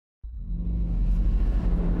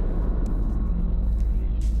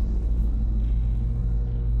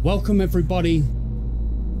Welcome everybody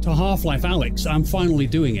to Half-Life Alyx. I'm finally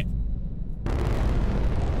doing it.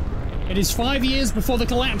 It is 5 years before the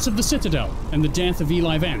collapse of the Citadel and the death of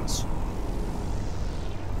Eli Vance.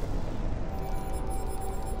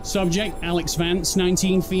 Subject, Alyx Vance,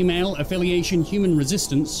 19, female, affiliation, human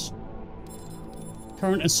resistance.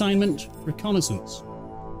 Current assignment, reconnaissance.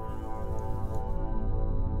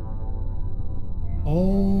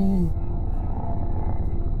 Oh...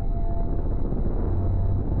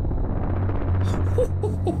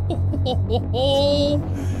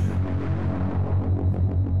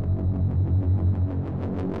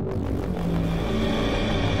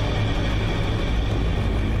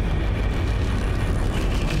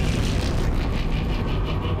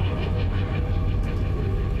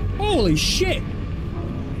 Holy shit!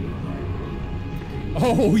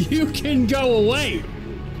 Oh, you can go away!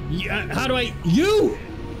 How do I... You!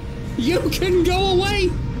 You can go away!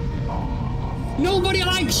 Nobody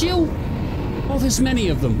likes you! Oh, there's many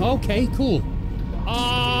of them. Okay, cool.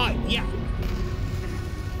 Yeah.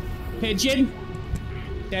 Pigeon.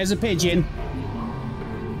 There's a pigeon.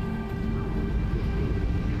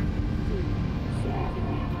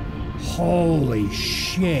 Holy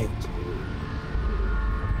shit.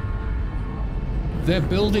 They're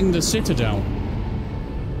building the Citadel.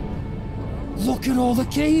 Look at all the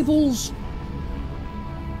cables.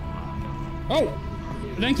 Oh,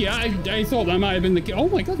 thank you. I thought that might have been the... Oh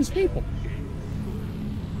my god, there's people.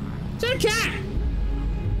 Is that a cat?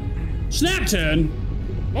 Snap turn?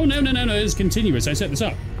 Oh, no, it's continuous. I set this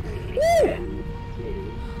up. Woo!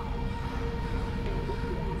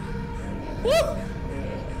 Woo!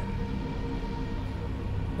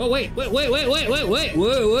 Oh, wait. Whoa.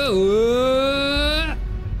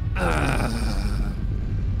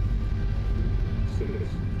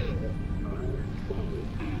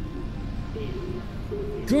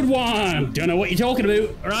 Good one. Don't know what you're talking about.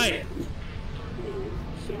 All right.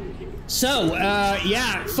 So,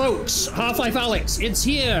 yeah, folks, Half-Life Alyx, it's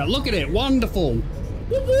here. Look at it, wonderful.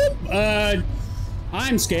 Whoop, whoop.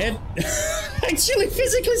 I'm scared. Actually,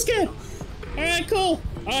 physically scared. All right, cool.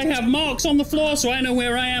 I have marks on the floor, so I know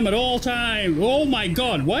where I am at all times. Oh my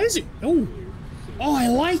god, why is it? Oh, I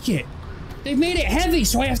like it. They've made it heavy,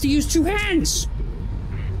 so I have to use two hands.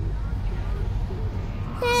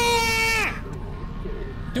 Ah!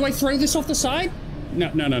 Do I throw this off the side? No.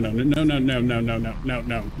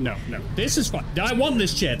 This is fun. I want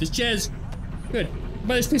this chair. This chair's good.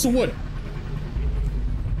 But this piece of wood.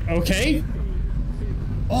 Okay.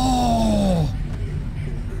 Oh.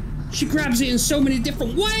 She grabs it in so many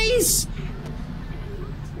different ways.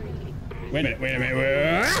 Wait a minute.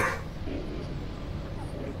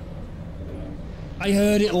 I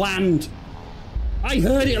heard it land. I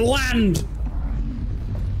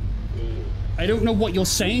don't know what you're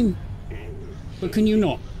saying. But can you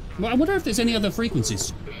not? Well, I wonder if there's any other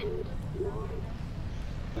frequencies.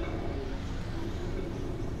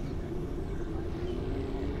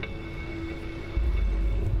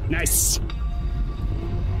 Nice.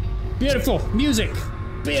 Beautiful. Music.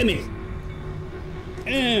 Bear me.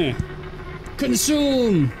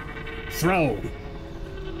 Consume. Throw.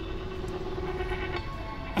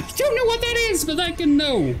 I don't know what that is, but I can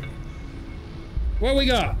know. What we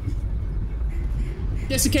got?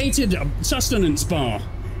 Desiccated sustenance bar.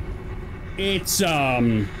 It's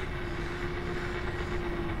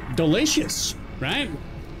delicious, right?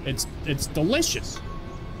 It's delicious.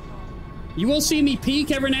 You will see me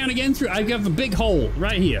peek every now and again through. I have a big hole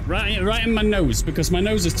right here, right in my nose, because my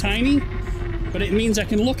nose is tiny, but it means I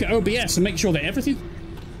can look at OBS and make sure that everything's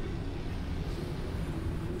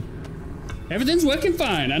working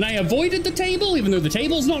fine. And I avoided the table, even though the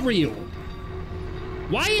table's not real.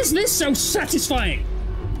 Why is this so satisfying?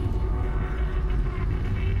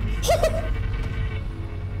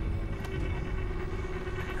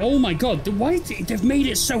 Oh my god, why they've made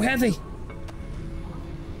it so heavy.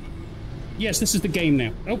 Yes, this is the game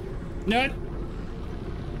now. Oh, no.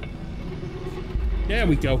 There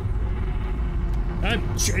we go.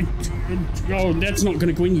 Oh, that's not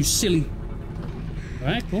gonna go in, you silly.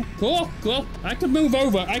 Alright, cool. I can move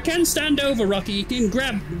over. I can stand over, Rocky. You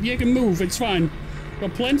can move, it's fine.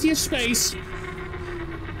 Got plenty of space.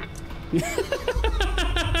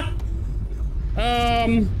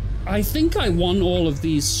 I think I won all of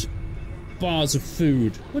these bars of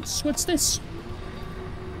food. What's this?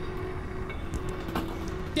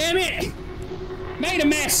 Damn it! Made a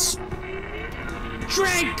mess!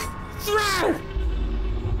 Drink! Throw!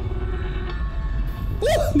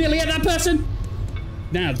 Woo! Nearly had that person!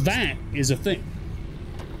 Now that is a thing.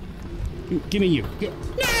 Give me you.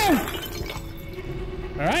 No!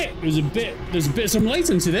 Alright, there's a bit of some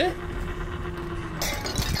latency there.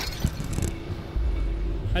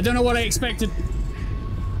 I don't know what I expected.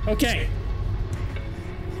 Okay.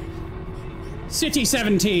 City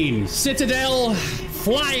 17. Citadel.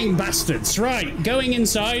 Flying bastards. Right, going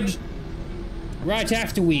inside. Right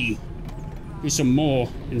after we do some more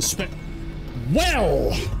inspect.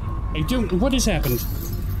 Well! I don't. What has happened?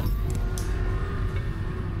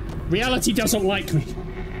 Reality doesn't like me.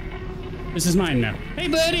 This is mine now. Hey,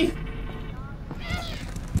 buddy!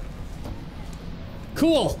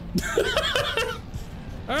 Cool.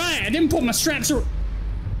 Alright, I didn't put my straps around.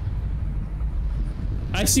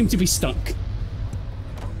 I seem to be stuck.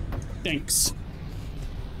 Thanks.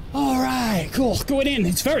 Alright, cool. Going in.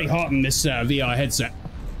 It's very hot in this VR headset.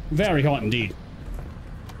 Very hot indeed.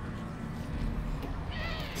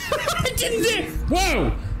 I didn't.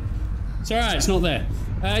 Whoa! It's alright, it's not there.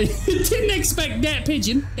 I didn't expect that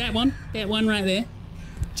pigeon. That one right there.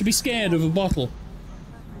 To be scared of a bottle.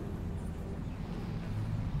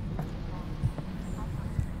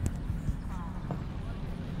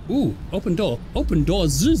 Ooh, open door. Open door,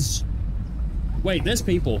 zzz. Wait, there's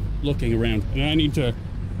people looking around, and I need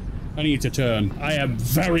to turn. I am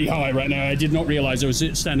very high right now. I did not realize I was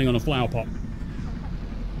standing on a flower pot.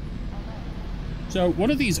 So, what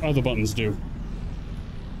do these other buttons do?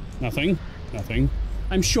 Nothing. Nothing.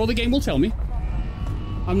 I'm sure the game will tell me.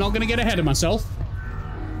 I'm not gonna get ahead of myself.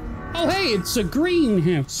 Oh, hey, it's a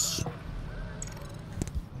greenhouse.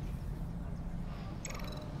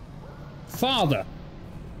 Father.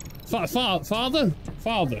 Father?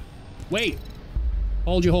 Father. Wait.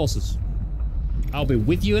 Hold your horses. I'll be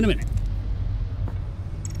with you in a minute.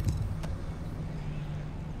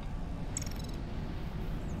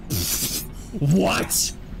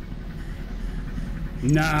 What?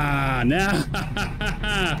 Nah. No.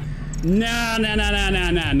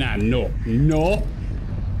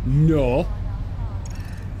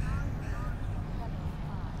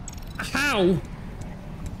 How?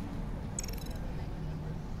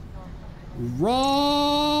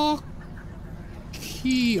 Rocky.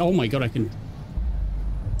 Oh my god, I can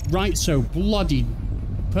write so bloody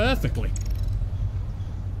perfectly.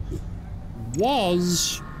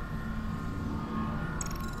 Was.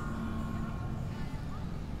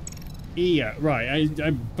 Yeah, right.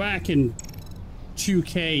 I'm back in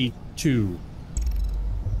 2K2.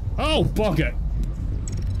 Oh, bugger.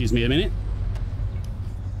 Excuse me a minute.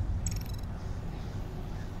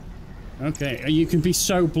 Okay, you can be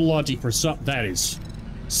so bloody precise. That is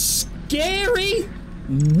scary.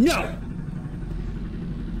 No.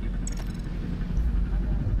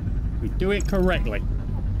 We do it correctly.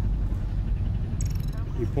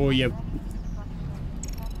 Before you.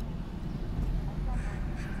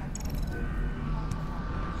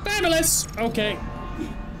 Fabulous. Okay.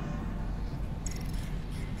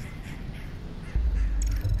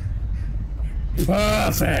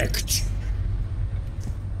 Perfect.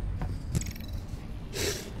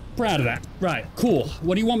 Proud of that. Right, cool.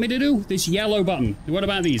 What do you want me to do? This yellow button. What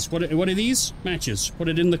about these? What are these? Matches. Put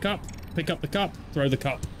it in the cup. Pick up the cup. Throw the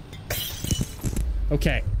cup.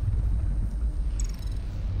 Okay.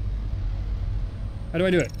 How do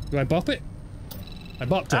I do it? Do I bop it? I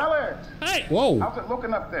bopped it. Alyx! Hey! Whoa! How's it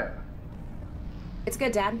looking up there? It's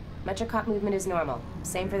good, Dad. Metrocop movement is normal.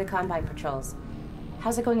 Same for the Combine patrols.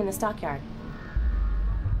 How's it going in the stockyard?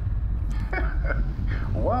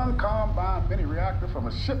 One Combine mini reactor from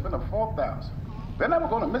a shipment of 4,000. They're never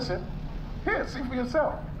going to miss it. Here, see for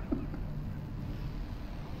yourself.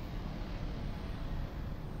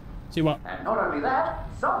 See what? And not only that,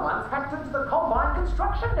 someone's hacked into the Combine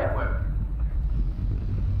construction network.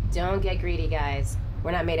 Don't get greedy, guys.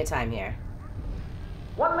 We're not made of time here.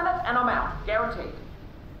 1 minute and I'm out, guaranteed.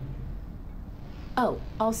 Oh,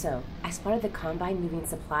 also, I spotted the Combine moving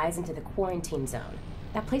supplies into the quarantine zone.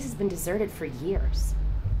 That place has been deserted for years.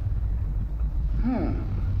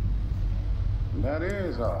 That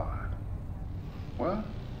is odd. Well,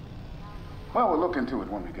 we'll look into it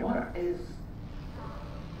when we get back.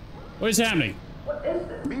 What is happening? What is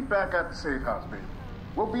this? Meet back at the safe house, baby.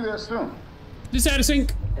 We'll be there soon. This out of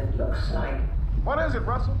sync? It looks like... What is it,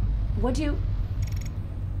 Russell? Would you...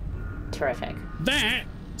 Terrific. That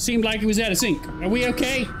seemed like it was out of sync. Are we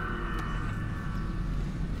okay?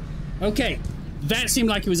 Okay. That seemed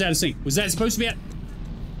like it was out of sync. Was that supposed to be out...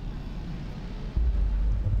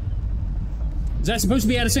 Is that supposed to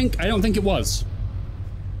be out of sync? I don't think it was.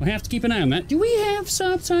 We'll have to keep an eye on that. Do we have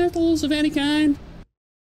subtitles of any kind?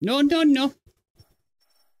 No.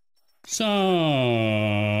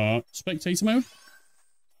 So... Spectator mode?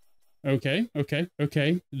 Okay.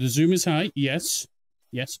 The zoom is high. Yes.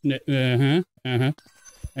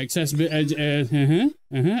 Accessibility.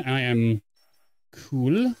 I am...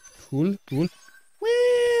 Cool. Well...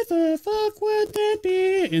 Where the fuck would that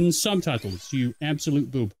be? In subtitles, you absolute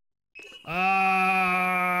boob. Ah!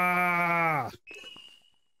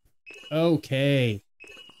 Okay.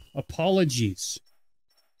 Apologies.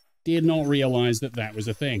 Did not realize that that was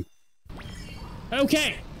a thing.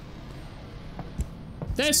 Okay.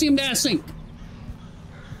 That seemed to sync.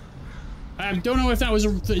 I don't know if that was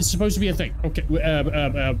it's supposed to be a thing. Okay.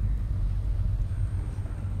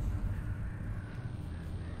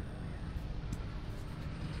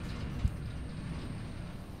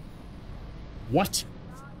 What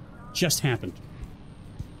just happened?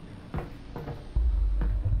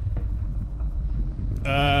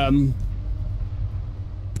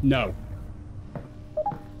 No.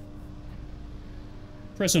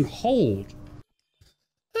 Press and hold.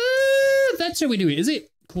 That's how we do it, is it?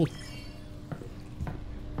 Cool.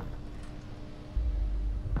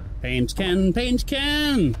 Paint can, paint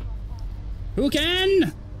can. Who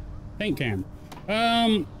can? Paint can.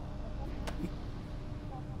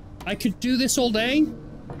 I could do this all day.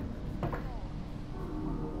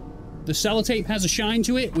 The sellotape has a shine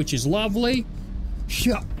to it, which is lovely.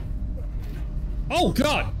 Yeah. Oh,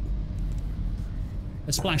 God!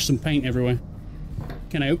 I splashed some paint everywhere.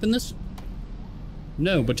 Can I open this?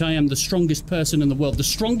 No, but I am the strongest person in the world. The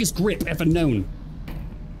strongest grip ever known.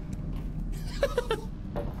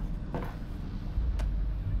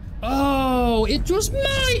 Oh, it was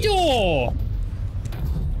my door!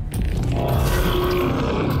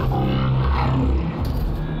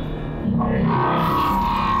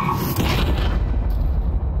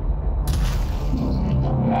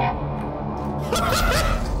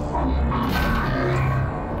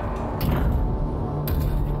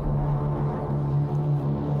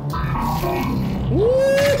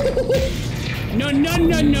 No, no,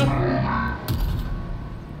 no, no.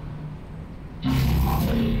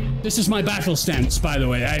 This is my battle stance, by the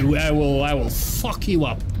way. I will fuck you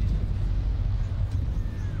up.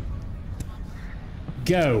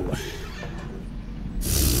 Go.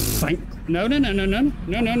 No, no, no, no, no,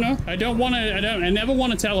 no, no, no. I don't want to. I never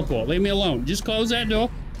want to teleport. Leave me alone. Just close that door.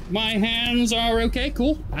 My hands are okay.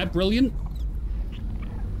 Cool. Brilliant.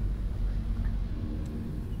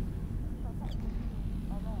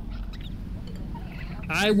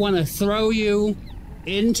 I want to throw you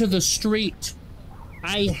into the street.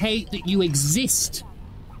 I hate that you exist.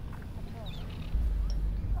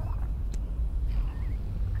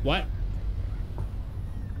 What?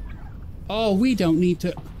 Oh, we don't need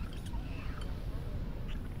to.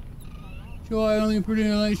 Sure, I only produce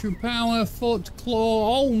electric power, foot,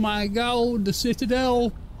 claw. Oh my God, the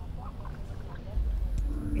Citadel.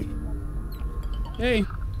 Hey, do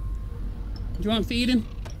you want feeding?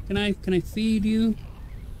 Can I feed you?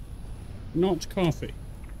 Not coffee.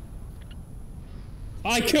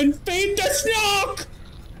 I can feed the snook!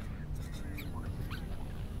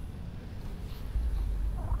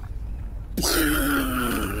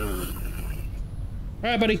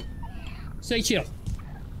 Alright, buddy. Stay chill.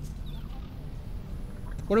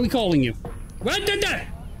 What are we calling you? What?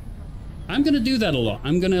 I'm gonna do that a lot.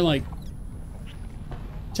 I'm gonna, like,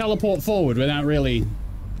 teleport forward without really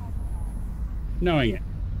knowing it.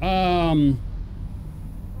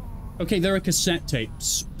 Okay, there are cassette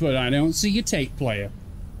tapes, but I don't see a tape player.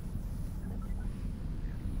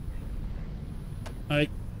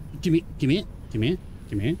 Give me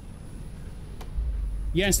it.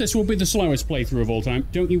 Yes, this will be the slowest playthrough of all time.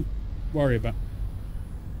 Don't you worry about.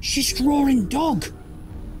 She's drawing dog!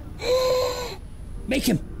 Make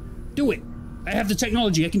him! Do it! I have the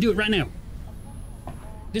technology, I can do it right now.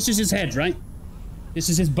 This is his head, right? This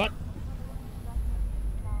is his butt.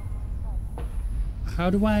 How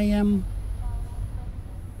do I,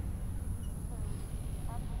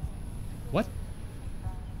 What?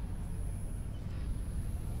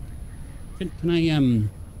 Can I,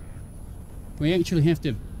 we actually have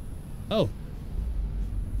to... Oh.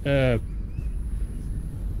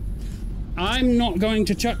 I'm not going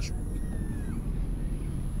to touch...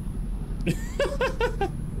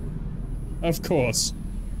 Of course.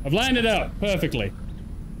 I've lined it up perfectly.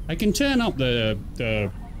 I can turn up the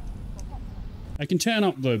I can turn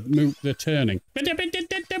up the turning.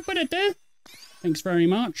 Thanks very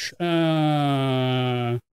much.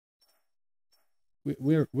 Where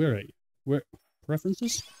are you? Where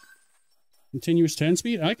preferences? Continuous turn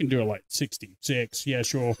speed? I can do it like 66. Yeah,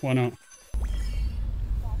 sure. Why not?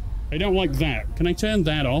 I don't like that. Can I turn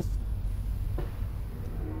that off?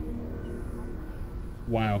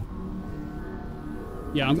 Wow.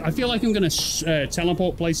 Yeah, I feel like I'm gonna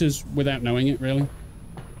teleport places without knowing it, really.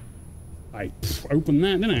 I opened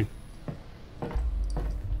that, didn't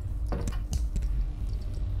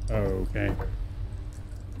I? Okay.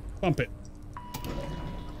 Bump it.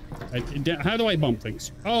 How do I bump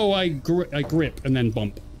things? Oh, I grip and then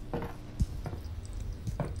bump.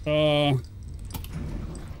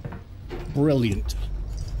 Brilliant.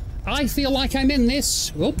 I feel like I'm in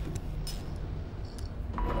this. Oh.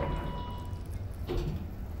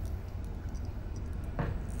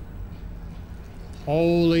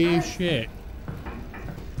 Holy shit.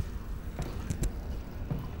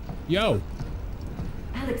 Yo.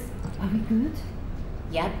 Alyx, are we good?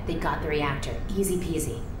 Yep, they got the reactor. Easy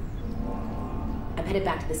peasy. I'm headed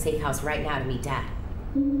back to the safe house right now to meet Dad.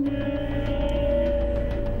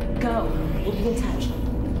 Go. We'll be in touch.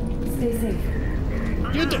 Stay safe.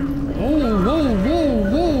 You whoa, whoa,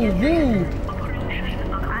 whoa, whoa, whoa.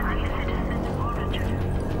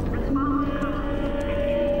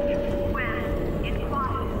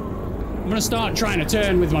 I'm gonna start trying to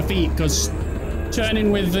turn with my feet, because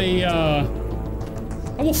turning with the, I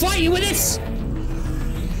will fight you with this!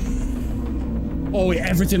 Oh,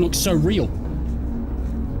 everything looks so real.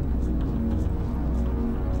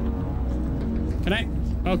 Can I?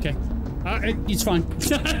 Okay. It's fine.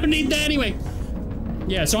 I don't need that anyway.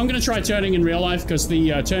 Yeah, so I'm gonna try turning in real life, because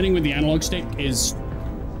the turning with the analog stick is...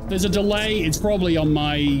 There's a delay. It's probably on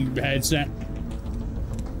my headset.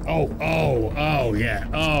 Oh, yeah.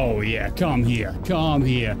 Oh, yeah. Come here. Come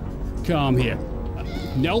here. Come here.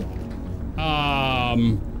 Nope.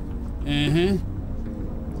 Uh-huh.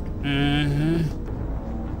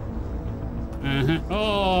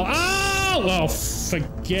 Oh,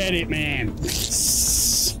 forget it, man.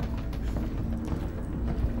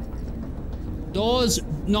 Doors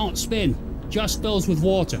not spin, just fills with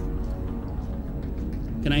water.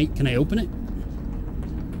 Can I open it?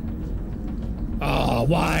 Oh,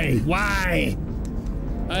 why? Why?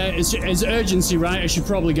 It's urgency, right? I should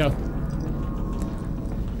probably go.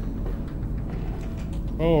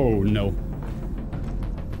 Oh, no.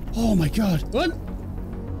 Oh my god. What?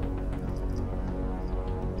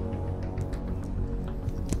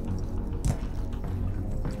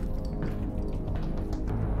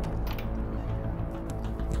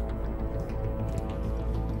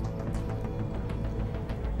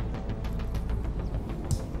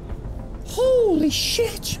 Holy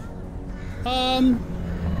shit!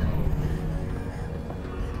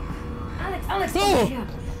 Alyx, oh! over here.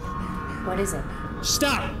 What is it?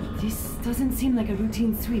 Stop! This doesn't seem like a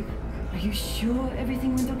routine sweep. Are you sure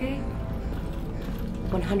everything went okay?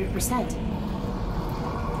 100%.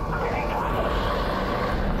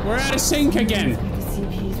 We're out of sync again. The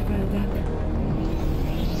CP's riled up.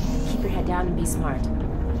 Keep your head down and be smart.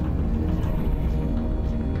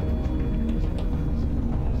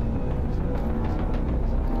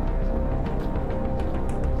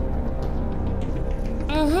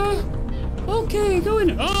 Uh-huh. Okay, go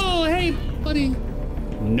in. Oh, hey, buddy.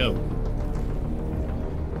 No.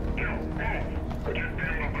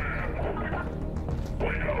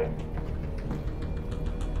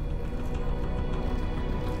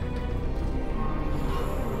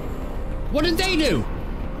 What did they do?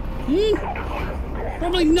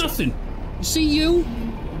 Probably nothing. You see you?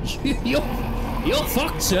 You're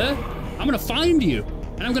fucked, sir. I'm gonna find you.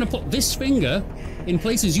 And I'm gonna put this finger in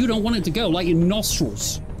places you don't want it to go, like your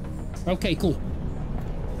nostrils. Okay, cool.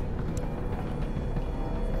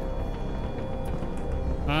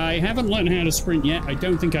 I haven't learned how to sprint yet. I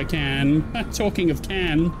don't think I can. Talking of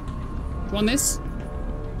can. Do you want this?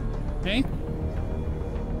 Hey?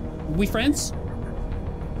 Are we friends?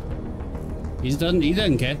 He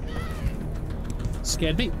doesn't care.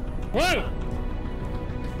 Scared me. Whoa!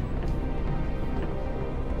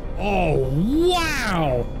 Oh,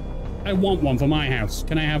 wow! I want one for my house.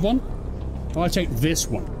 Can I have one? I'll take this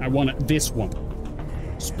one. I want this one.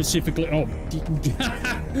 Specifically, oh.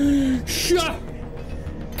 Shut!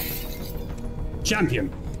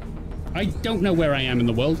 Champion. I don't know where I am in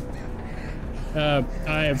the world.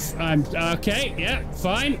 I'm, okay, yeah,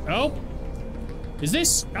 fine. Oh. Is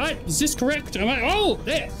this correct? Oh,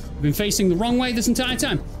 there. I've been facing the wrong way this entire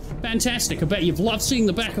time. Fantastic. I bet you've loved seeing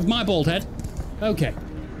the back of my bald head. Okay.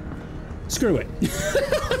 Screw it.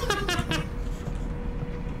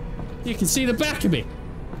 You can see the back of me.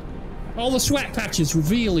 All the sweat patches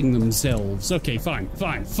revealing themselves. Okay, fine.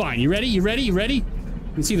 You ready? You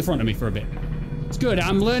can see the front of me for a bit. It's good.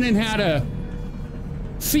 I'm learning how to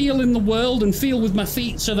feel in the world and feel with my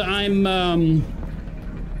feet so that I'm,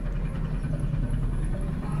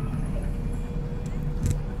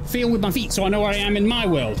 feel with my feet so I know where I am in my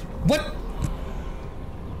world. What?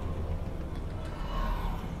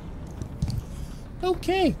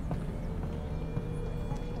 Okay.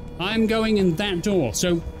 I'm going in that door,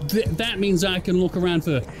 so that means I can look around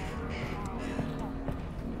for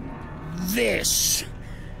this.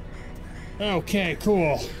 Okay,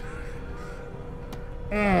 cool.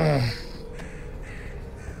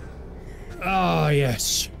 Oh,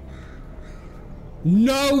 yes.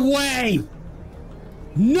 No way!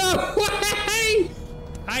 No way!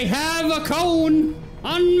 I have a cone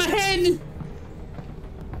on my head!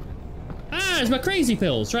 Ah, it's my crazy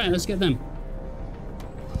pills. Right, let's get them.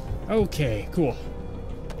 Okay, cool.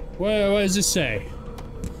 What does this say?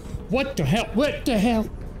 What the hell? What the hell?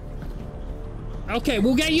 Okay,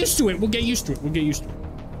 we'll get used to it. We'll get used to it. We'll get used to it.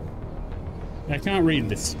 I can't read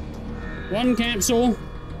this. 1 capsule.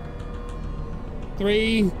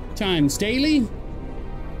 3 times daily.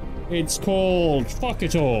 It's called fuck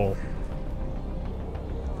it all.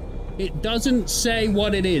 It doesn't say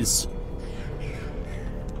what it is.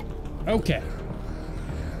 Okay.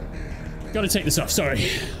 Gotta take this off, sorry.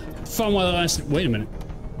 Fun while it lasts. Wait a minute.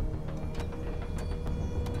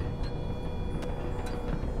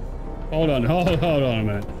 Hold on a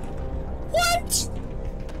minute. What?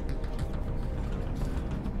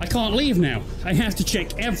 I can't leave now. I have to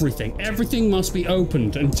check everything. Everything must be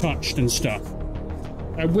opened and touched and stuff.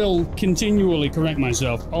 I will continually correct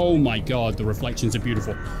myself. Oh my god, the reflections are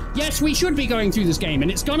beautiful. Yes, we should be going through this game,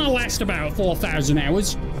 and it's gonna last about 4,000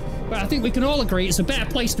 hours. But I think we can all agree it's a better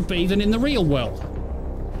place to be than in the real world.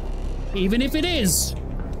 Even if it is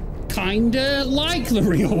kinda like the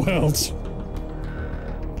real world.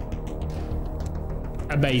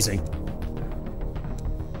 Amazing.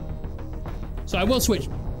 So I will switch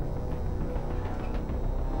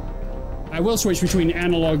between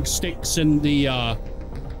analog sticks and the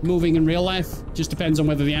moving in real life. Just depends on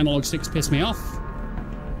whether the analog sticks piss me off.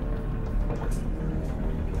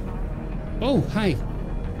 Oh, hi.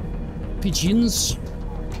 Pigeons.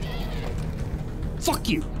 Fuck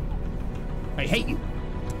you. I hate you.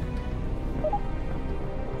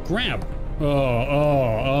 Grab.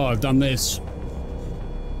 Oh, I've done this.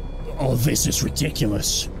 Oh, this is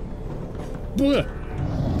ridiculous. Blech.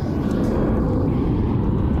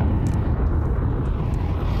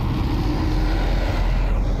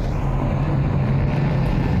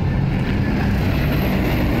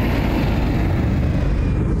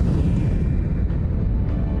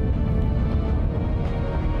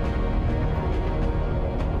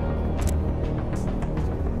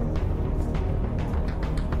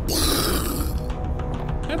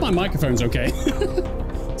 My microphone's okay.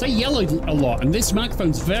 I yell a lot, and this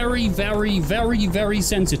microphone's very, very, very, very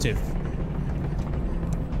sensitive.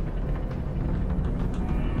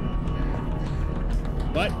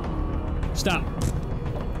 What? Stop.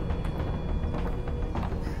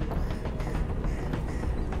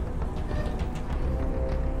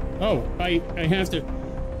 Oh, I have to.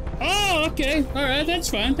 Oh, okay. All right, that's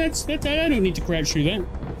fine. That's I don't need to crash through that.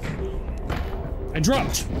 I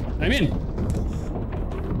dropped. I'm in.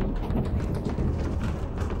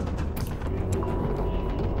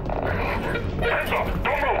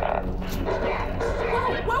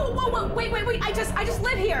 Whoa, wait, I just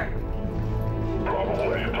live here.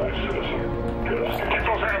 Probably anti-citizen. Just keep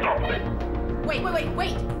those hands up.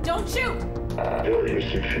 Wait, don't shoot. Area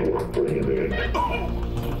secure, bring him in.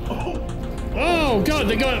 Oh god,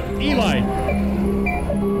 they got Eli.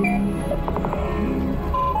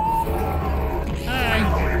 Hi.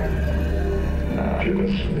 Give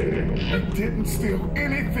us names. I didn't steal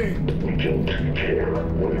anything. We don't care.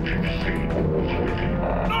 What did you see? Who was with you?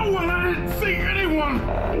 No one, I didn't see anyone.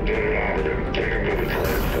 Well, get it out of him. Take him to the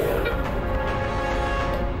transport.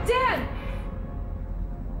 Dad!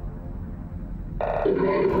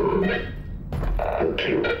 You're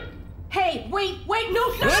killed. Hey, wait,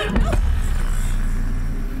 no, What?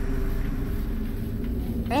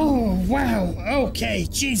 Oh, wow. Okay,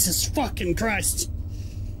 Jesus fucking Christ.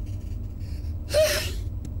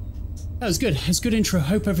 That was good. It's a good intro.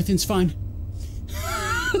 Hope everything's fine.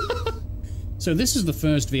 So this is the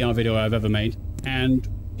first VR video I've ever made, and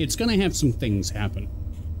it's gonna have some things happen.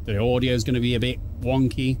 The audio's gonna be a bit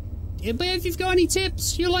wonky. But if you've got any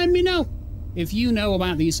tips, you let me know. If you know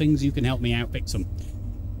about these things, you can help me out fix them.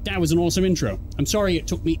 That was an awesome intro. I'm sorry it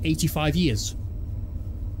took me 85 years.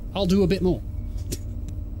 I'll do a bit more.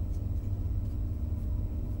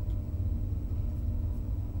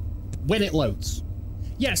 When it loads.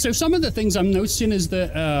 Yeah, so some of the things I'm noticing is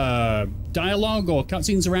that dialogue or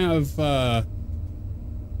cutscenes are out of,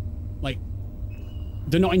 like,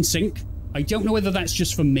 they're not in sync. I don't know whether that's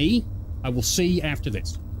just for me. I will see after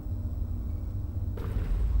this.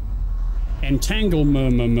 Entangle,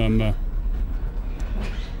 Where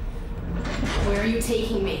are you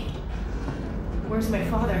taking me? Where's my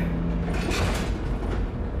father?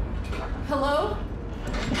 Hello?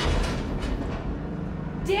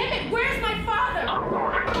 Damn it, where's my father?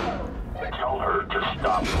 Tell her to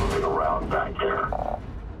stop moving around back there.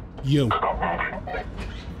 You. Stop moving.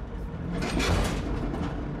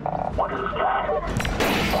 Oh,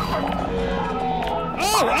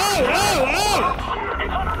 oh, oh, oh!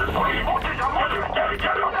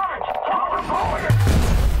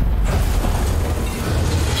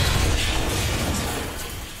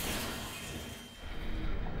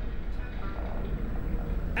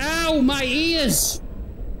 Ow, my ears!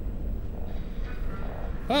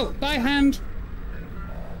 Oh, by hand.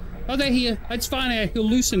 Oh, they're here. It's fine, I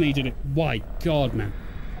hallucinated it. Why, God, man.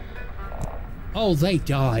 Oh, they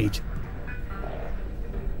died.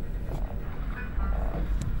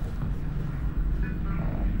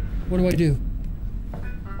 What do I do?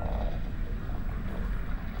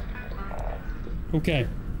 Okay,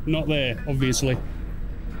 not there, obviously.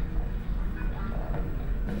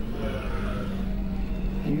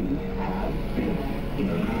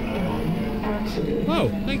 Oh,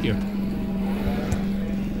 thank you.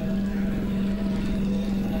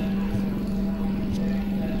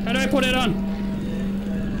 How do I put it on?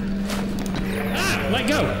 Ah, let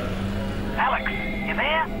go. Alyx, you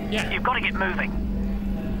there? Yeah. You've got to get moving.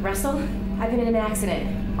 Russell, I've been in an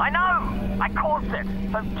accident. I know! I caused it,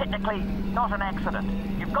 so technically not an accident.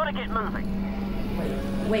 You've got to get moving.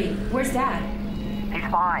 Wait, where's Dad? He's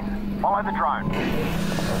fine. Follow the drone.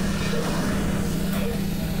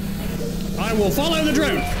 I will follow the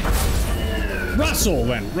drone. Russell,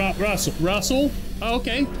 then. Russell? Oh,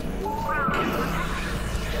 okay.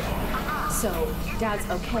 So, Dad's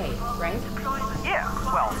okay, right? Yeah,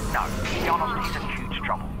 well, no. To be honest, he's in huge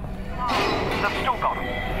trouble. They've still got him.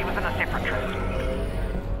 He was in a separate transport.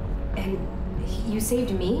 And you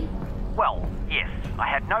saved me? Well, yes. I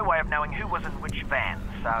had no way of knowing who was in which van,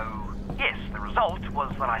 so yes, the result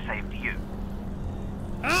was that I saved you.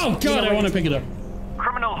 Oh, God, I want to pick it up.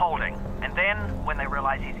 Criminal holding. And then, when they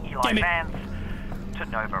realize he's Eli Vance, to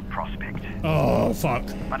Nova Prospect. Oh, fuck.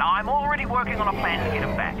 But I'm already working on a plan to get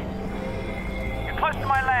him back. You're close to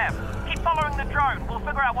my lab. Keep following the drone. We'll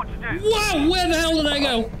figure out what to do. Whoa, where the hell did I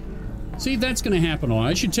go? See, that's gonna happen.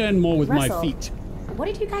 I should turn more with Russell, my feet. What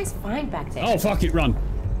did you guys find back there? Oh, fuck it, run.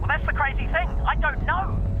 Well, that's the crazy thing. I don't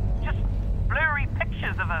know. Just blurry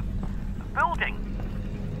pictures of a building.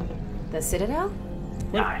 The Citadel?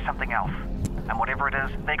 No, something else. And whatever it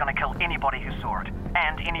is, they're gonna kill anybody who saw it.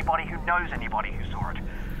 And anybody who knows anybody who saw it.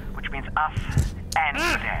 Which means us and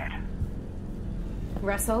your dad.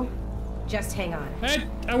 Russell, just hang on. Hey,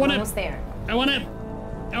 I wanna... Almost there.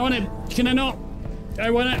 Can I not?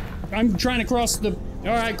 I'm trying to cross the...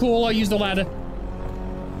 Alright, cool, I'll use the ladder.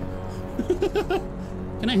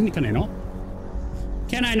 Can I not?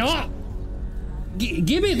 Can I not?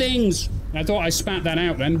 Give me things! I thought I spat that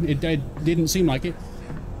out then. It didn't seem like it.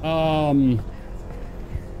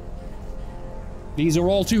 These are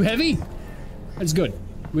all too heavy? That's good.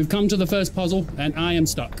 We've come to the first puzzle, and I am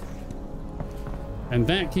stuck. And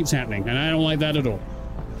that keeps happening, and I don't like that at all.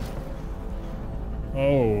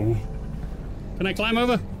 Oh. Can I climb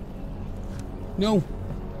over? No.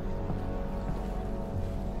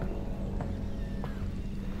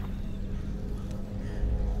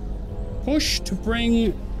 Push to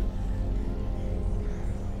bring...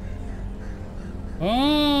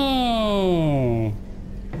 Oh.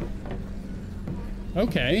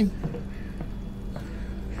 Okay.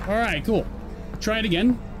 Alright, cool. Try it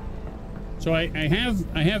again. So I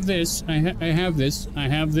have this, I have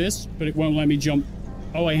this, but it won't let me jump.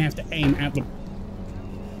 Oh, I have to aim at the...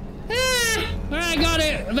 Ah! I got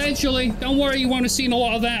it, eventually. Don't worry, you won't have seen a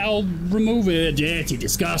lot of that. I'll remove it. Dirty,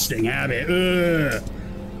 disgusting habit. Ugh.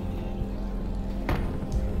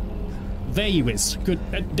 There you is. Good,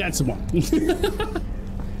 that's the one.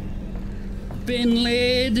 Bin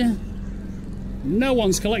lid. No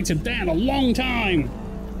one's collected that in a long time.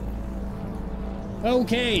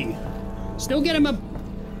 Okay. Still get him up.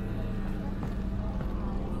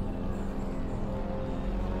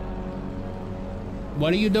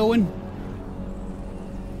 What are you doing?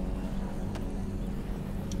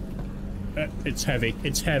 It's heavy.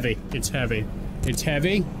 It's heavy. It's heavy. It's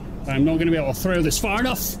heavy. I'm not going to be able to throw this far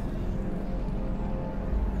enough.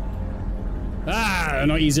 Ah, I'm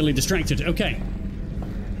not easily distracted. Okay.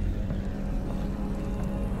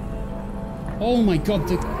 Oh my god,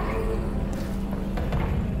 the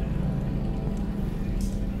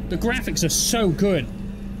graphics are so good.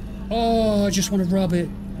 Oh, I just want to rub it.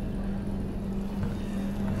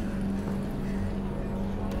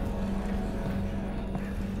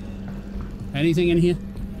 Anything in here?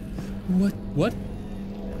 What? What?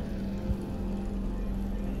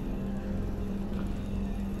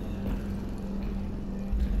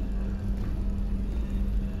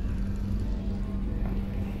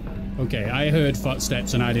 Okay, I heard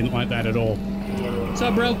footsteps and I didn't like that at all. What's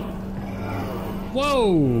up, bro?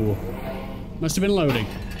 Whoa! Must have been loading.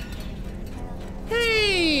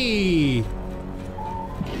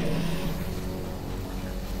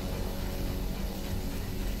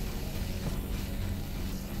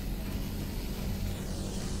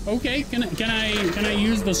 Okay, can I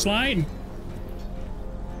use the slide?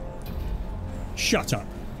 Shut up.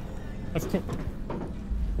 Of course.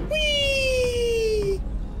 Whee!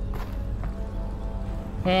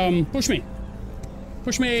 Push me.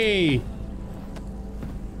 Push me.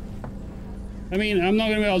 I mean, I'm not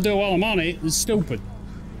gonna be able to do it while I'm on it. It's stupid.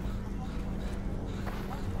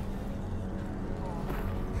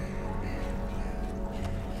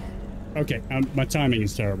 Okay, my timing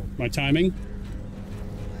is terrible. My timing.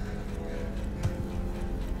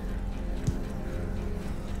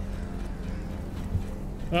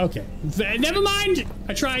 Okay, never mind.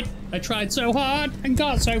 I tried so hard and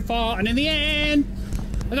got so far, and in the end,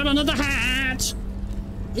 I got another hat.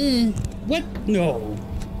 What? No.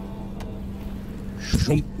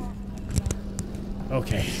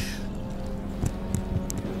 Okay.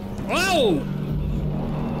 Oh!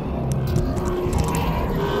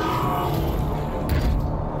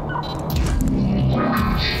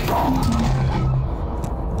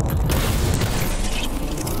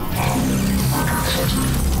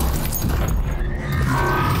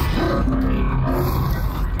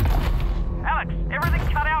 Alex, everything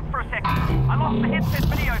cut out for a second. I lost the headset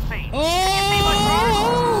video feed. Oh! Can you see my phone?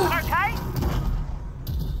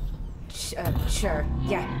 Is it okay? Sure.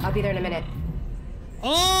 Yeah, I'll be there in a minute.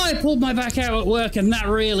 Oh, I pulled my back out at work and that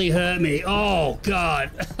really hurt me. Oh, God.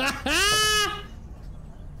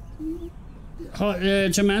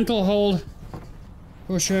 To mantle hold.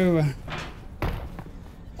 Push over.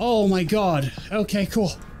 Oh, my God. Okay,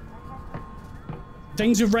 cool.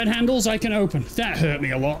 Things with red handles I can open. That hurt me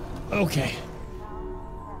a lot. Okay.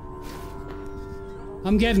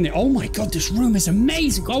 I'm getting it. Oh, my God, this room is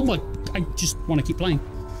amazing. Oh, my. I just want to keep playing.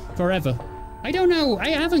 Forever. I don't know. I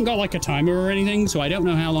haven't got like a timer or anything, so I don't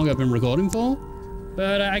know how long I've been recording for.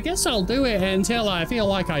 But I guess I'll do it until I feel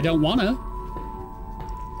like I don't wanna.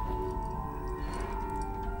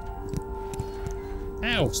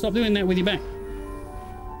 Ow, stop doing that with your back.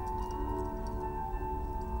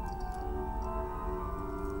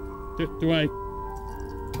 Do I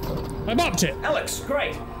bopped it! Alex,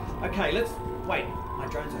 great! Okay, let's... Wait, my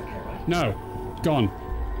drone's okay, right? No. Gone.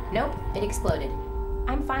 Nope, it exploded.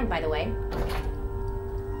 I'm fine, by the way.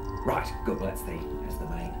 Right, good, well that's the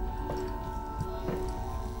main.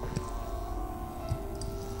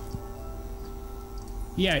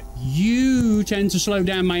 Yeah, you tend to slow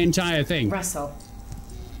down my entire thing. Russell,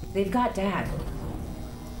 they've got Dad.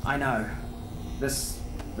 I know. This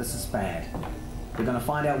is bad. We're gonna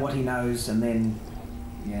find out what he knows, and then...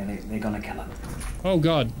 Yeah, they're gonna kill him. Oh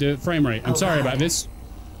God, the frame rate. I'm sorry about this.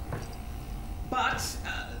 But,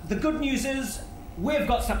 the good news is, we've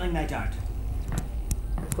got something they don't.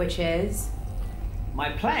 Which is?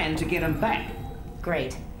 My plan to get him back.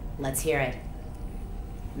 Great. Let's hear it.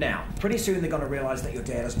 Now, pretty soon they're gonna realize that your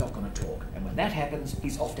dad is not gonna talk, and when that happens,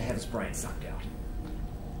 he's off to have his brain sucked out.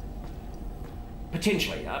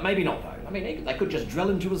 Potentially, maybe not though. I mean, they could just drill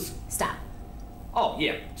into his... Stop. Oh,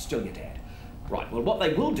 yeah, still your dad. Right, well, what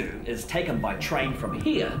they will do is take him by train from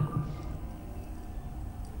here.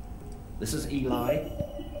 This is Eli.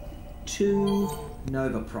 To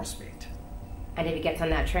Nova Prospect. And if he gets on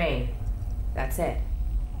that train, that's it,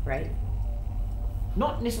 right?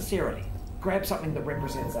 Not necessarily. Grab something that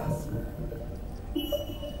represents us.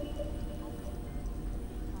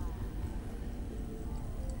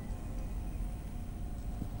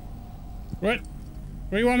 What?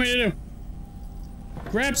 What do you want me to do?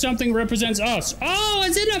 Grab something represents us. Oh,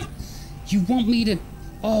 is it a... You want me to...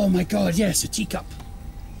 Oh my God, yes, a teacup.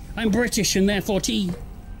 I'm British and therefore tea.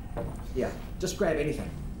 Yeah, just grab anything.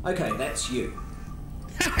 Okay, that's you.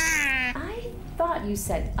 I thought you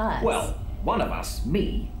said us. Well, one of us,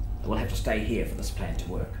 me, will have to stay here for this plan to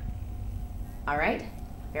work. All right,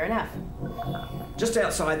 fair enough. Just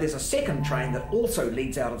outside, there's a second train that also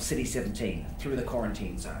leads out of City 17 through the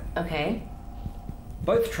quarantine zone. Okay.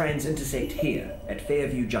 Both trains intersect here at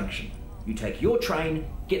Fairview Junction. You take your train,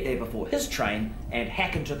 get there before his train, and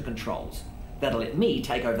hack into the controls. That'll let me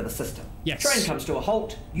take over the system. Yes. Train comes to a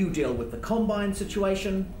halt, you deal with the Combine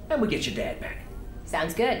situation, and we get your dad back.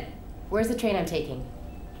 Sounds good. Where's the train I'm taking?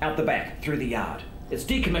 Out the back, through the yard. It's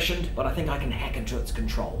decommissioned, but I think I can hack into its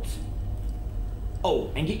controls.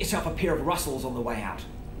 Oh, and get yourself a pair of Russells on the way out.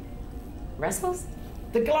 Russells?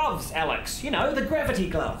 The gloves, Alex. You know, the gravity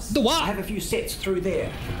gloves. The what? I have a few sets through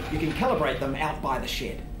there. You can calibrate them out by the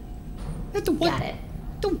shed. The what? Got it.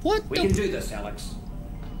 The what? We can do this, Alex.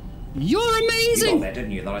 You're You amazing! got that,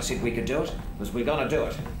 didn't you, that I said we could do it? Because we're gonna do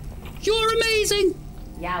it. You're amazing!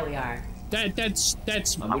 Yeah, we are. That's...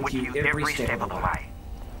 I'm with you every step of the way.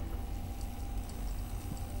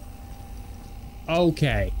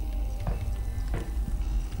 Okay.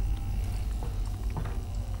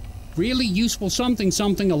 really useful something,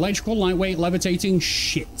 electrical, lightweight, levitating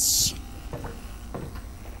shits.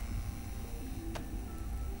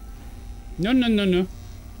 No, no, no, no.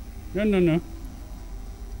 No, no, no.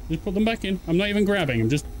 Just put them back in. I'm not even grabbing, I'm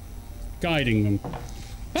just guiding them.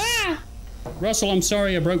 Ah! Russell, I'm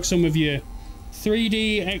sorry I broke some of your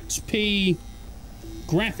 3D XP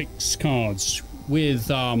graphics cards with,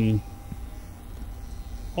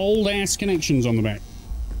 old-ass connections on the back.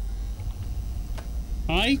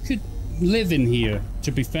 I could live in here,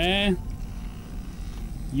 to be fair.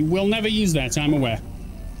 You will never use that, I'm aware.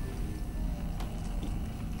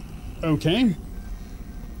 Okay.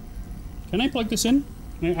 Can I plug this in?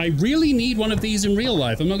 I really need one of these in real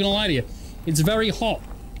life, I'm not gonna lie to you. It's very hot.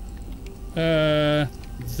 There.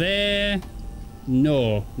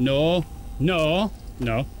 No. No. No.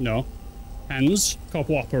 No. No. Hands.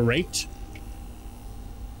 Cooperate.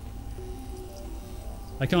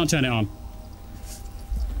 I can't turn it on.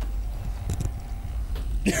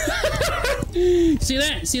 See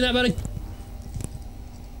that? See that, buddy?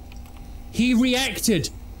 He reacted.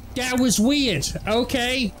 That was weird.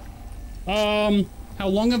 Okay. How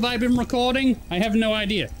long have I been recording? I have no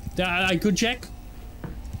idea. I could check.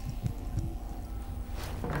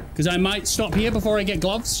 Because I might stop here before I get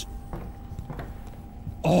gloves.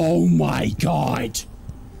 Oh my god.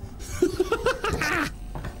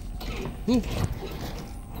 Ooh.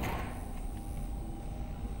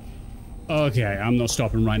 Okay, I'm not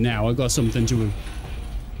stopping right now. I've got something to...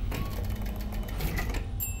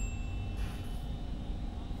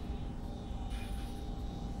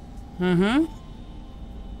 Uh-huh.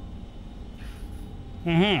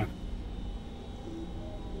 Uh-huh.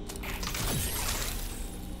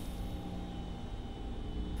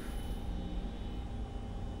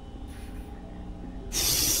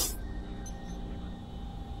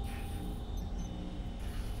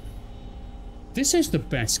 This is the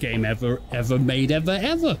best game ever made,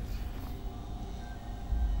 ever.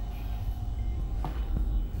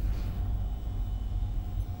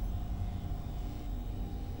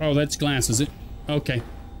 Oh, that's glass, is it? Okay.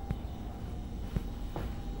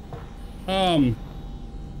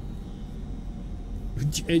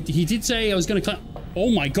 He did say I was gonna oh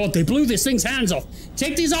my god, they blew this thing's hands off!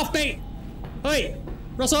 Take these off, mate! Hey!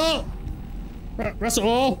 Russell!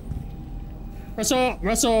 Russell! Russell!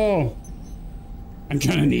 Russell! I'm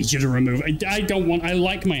gonna need you to remove it. I don't want... I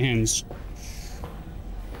like my hands.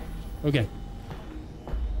 Okay.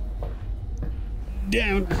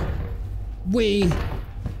 Down. We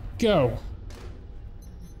go.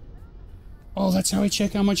 Oh, that's how I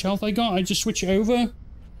check how much health I got. I just switch it over.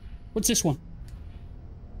 What's this one?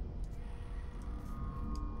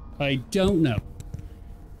 I don't know.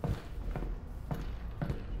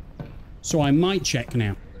 So I might check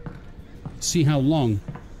now. See how long.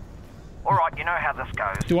 Alright, you know how this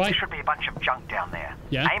goes. Do I? There should be a bunch of junk down there.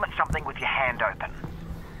 Yeah? Aim at something with your hand open.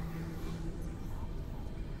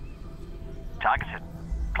 Targeted.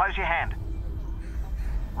 Close your hand.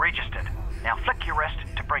 Registered. Now flick your wrist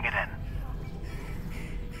to bring it in.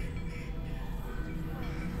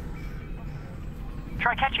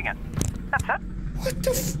 Try catching it. That's it. What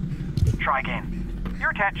the f... Try again.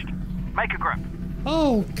 You're attached. Make a grip.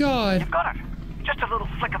 Oh, God. You've got it. Just a little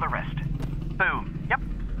flick of the wrist. Boom. Yep.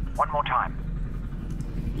 One more time.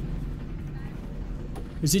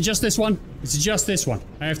 Is it just this one? Is it just this one?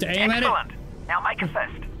 I have to aim at it? Excellent. Now make a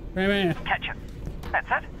fist. Wait a minute. Catch it.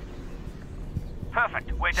 That's it.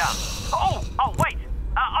 Perfect. We're done. Oh, wait.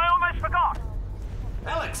 I almost forgot.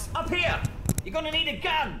 Alyx, up here! You're gonna need a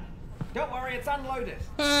gun! Don't worry, it's unloaded.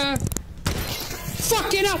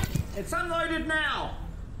 Fucking up! It's unloaded now!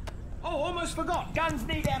 Oh, almost forgot. Guns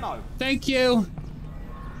need ammo. Thank you.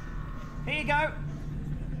 Here you go.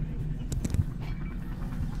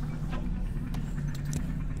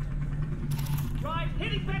 Right,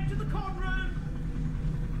 heading back to the con room.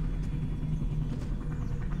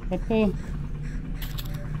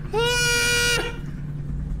 Ah!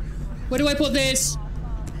 Where do I put this?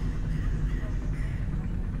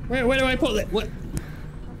 Where do I put it? What?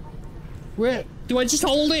 Where? Do I just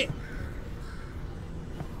hold it?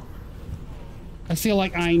 I feel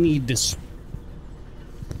like I need this.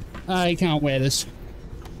 I can't wear this.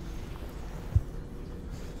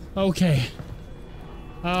 Okay.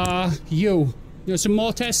 You know, some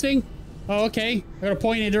more testing? Oh, okay. I gotta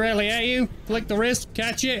point it directly at you. Flick the wrist,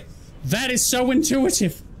 catch it. That is so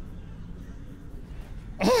intuitive.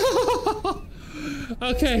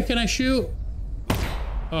 Okay, can I shoot?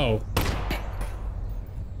 Oh.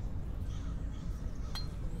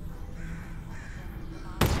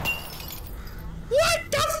 What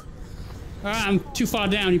the f- I'm too far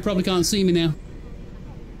down, you probably can't see me now.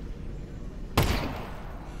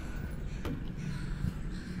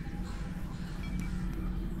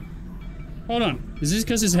 Is this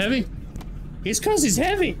because it's heavy? It's because it's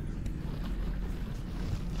heavy!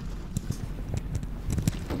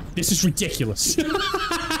 This is ridiculous.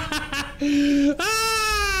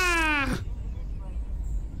 Ah!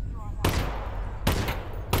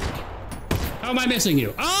 How am I missing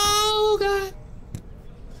you? Oh, God.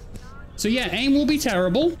 So yeah, aim will be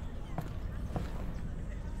terrible.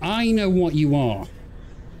 I know what you are.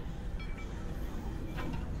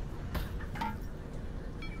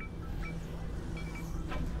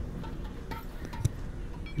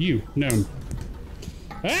 You, gnome.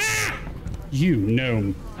 Ah! You,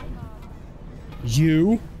 gnome.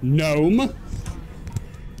 You, gnome.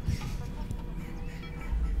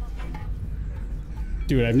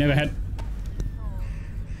 Dude, I've never had...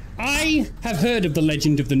 I have heard of the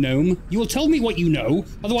legend of the gnome. You will tell me what you know,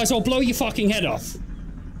 otherwise I'll blow your fucking head off.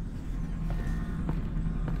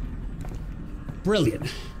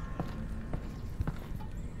 Brilliant.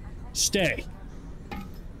 Stay.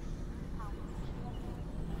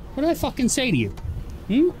 What did I fucking say to you?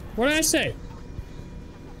 Hmm? What did I say?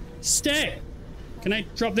 Stay. Can I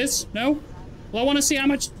drop this? No? Well, I want to see how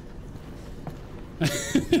much...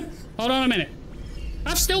 Hold on a minute.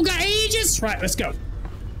 I've still got ages! Right, let's go.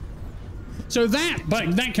 So that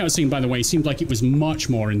cutscene, by the way, seemed like it was much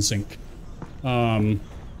more in sync.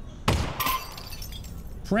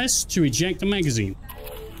 Press to eject the magazine.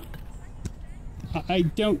 I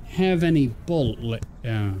don't have any bullet.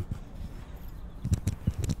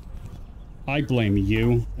 I blame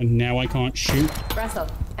you, and now I can't shoot. Russell,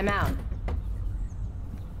 I'm out.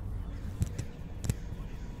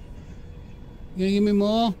 You gonna give me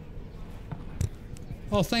more?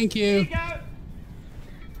 Oh, thank you.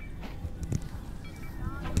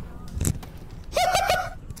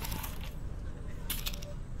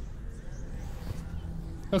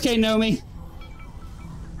 Okay, Nomi.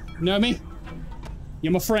 Nomi?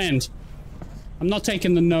 You're my friend. I'm not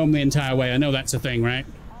taking the gnome the entire way. I know that's a thing, right?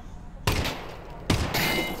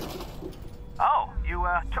 Oh, you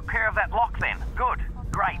took care of that lock then. Good.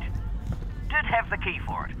 Great. Did have the key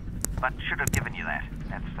for it, but should have given you that.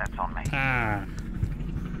 That's on me. Ah.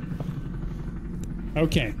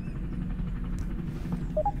 Okay.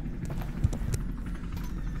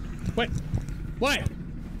 What? What?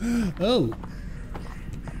 Oh.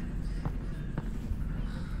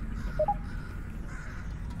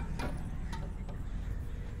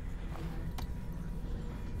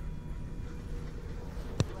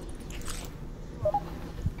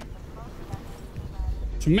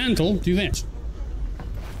 To mantle, do this.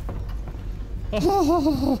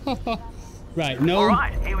 Right, no. All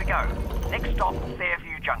right, here we go. Next stop,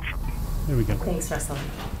 Fairview Junction. There we go. Thanks, Russell.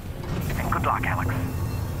 And good luck, Alyx.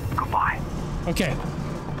 Goodbye. Okay.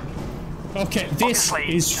 Okay, this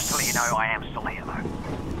Obviously, is... just to let you know, I am still here,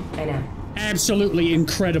 though. I know. Absolutely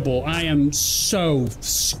incredible. I am so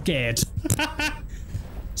scared.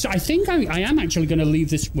 So I think I am actually going to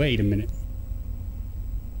leave this... Wait a minute.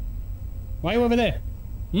 Why are you over there?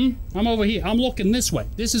 Hmm? I'm over here. I'm looking this way.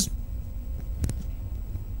 This is...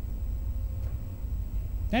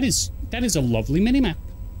 That is a lovely minimap.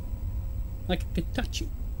 Like I could touch it.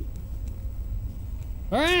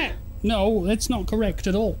 Alright! No, that's not correct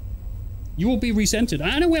at all. You will be recentered.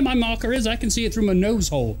 I know where my marker is. I can see it through my nose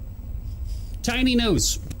hole. Tiny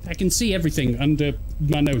nose. I can see everything under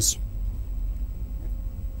my nose.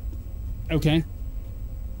 Okay.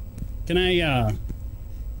 Can I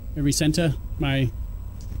recenter my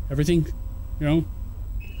everything? You know?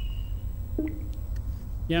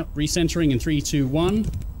 Yeah, recentering in 3, 2, 1.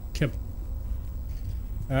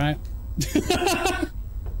 Alright.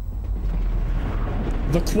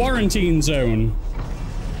 The quarantine zone.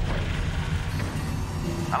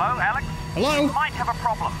 Hello, Alyx? Hello? We might have a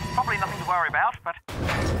problem. Probably nothing to worry about, but...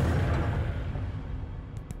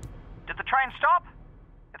 Did the train stop?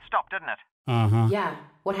 It stopped, didn't it? Uh-huh. Yeah,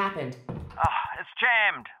 what happened? It's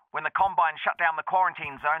jammed. When the Combine shut down the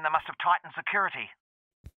quarantine zone, they must have tightened security.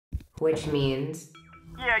 Which means...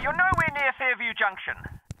 Yeah, you're nowhere near Fairview Junction.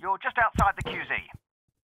 You're just outside the QZ.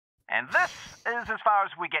 And this is as far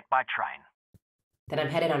as we get by train. Then I'm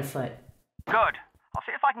headed on foot. Good. I'll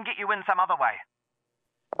see if I can get you in some other way.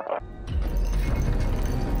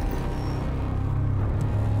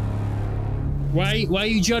 Why are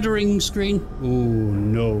you juddering, screen? Oh,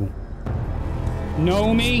 no.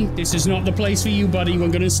 No, me? This is not the place for you, buddy. We're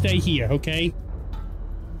gonna stay here, okay?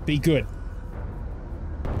 Be good.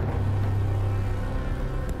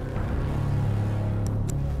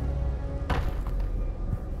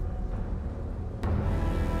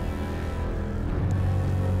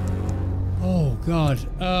 Oh, God.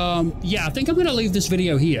 Yeah, I think I'm gonna leave this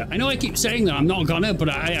video here. I know I keep saying that I'm not gonna, but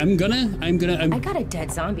I am gonna. I got a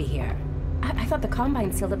dead zombie here. I thought the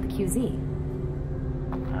Combine sealed up the QZ.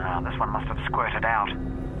 This one must have squirted out.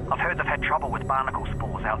 I've heard they've had trouble with barnacle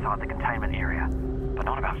spores outside the containment area, but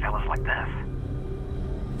not about fellas like this.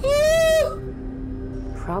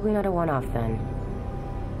 Probably not a one-off then.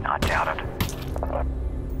 I doubt it.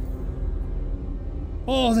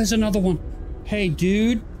 Oh, there's another one. Hey,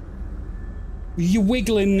 dude. You're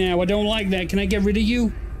wiggling now. I don't like that. Can I get rid of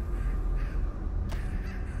you?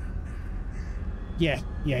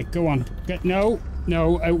 Yeah, go on. No,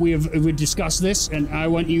 we've discussed this, and I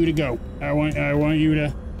want you to go. I want you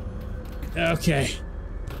to... Okay.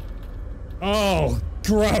 Oh,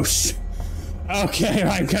 gross. Okay,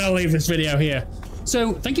 I'm gonna leave this video here.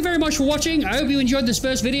 So, thank you very much for watching. I hope you enjoyed this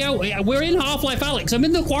first video. We're in Half-Life Alyx. I'm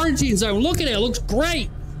in the quarantine zone. Look at it. It looks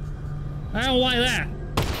great. I don't like that.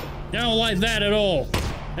 I don't like that at all.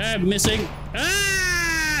 I'm missing.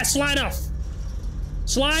 Ah! Slide off.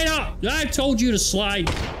 Slide up. I told you to slide.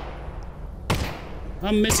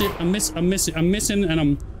 I'm missing, and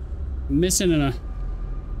I'm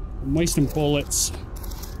wasting bullets.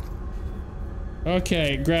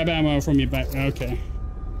 Okay, grab ammo from your back. Okay.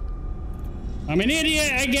 I'm an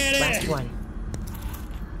idiot, I get it! Last one.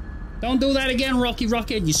 Don't do that again,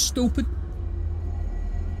 Rockhead, you stupid.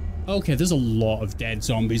 Okay, there's a lot of dead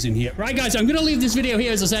zombies in here. Right, guys, I'm gonna leave this video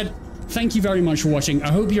here, as I said. Thank you very much for watching.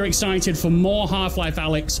 I hope you're excited for more Half-Life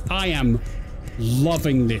Alyx. I am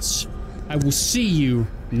loving this. I will see you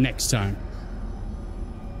next time.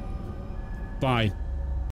 Bye.